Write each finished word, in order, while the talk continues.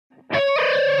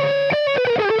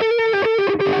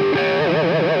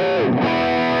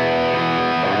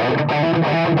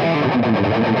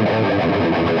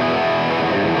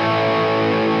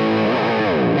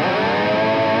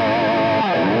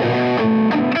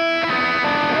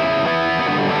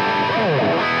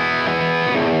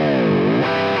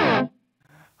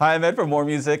Hi, I'm Ed from More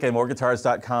Music and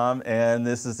MoreGuitars.com, and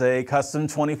this is a custom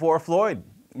 24 Floyd.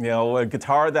 You know, a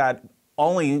guitar that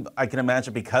only I can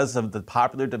imagine because of the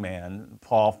popular demand,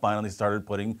 Paul finally started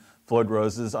putting Floyd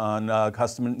Roses on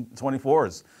custom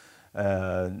 24s.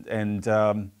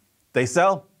 They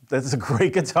sell. That's a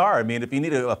great guitar. I mean, if you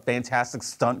need a fantastic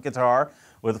stunt guitar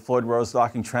with a Floyd Rose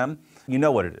locking trem, you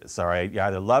know what it is, all right? You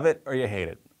either love it or you hate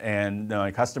it. And my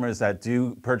customers that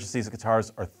do purchase these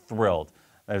guitars are thrilled.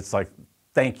 It's like,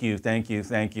 thank you, thank you,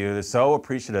 thank you. They're so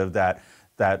appreciative that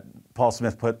Paul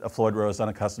Smith put a Floyd Rose on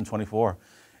a custom 24.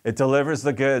 It delivers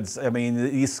the goods. I mean,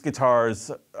 these guitars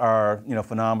are, you know,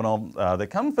 phenomenal. They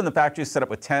come from the factory set up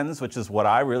with 10s, which is what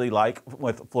I really like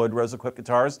with Floyd Rose equipped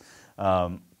guitars.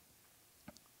 You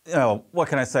know, what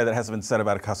can I say that hasn't been said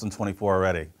about a custom 24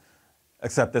 already?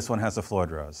 Except this one has a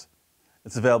Floyd Rose.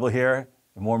 It's available here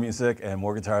at More Music and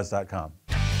MoreGuitars.com.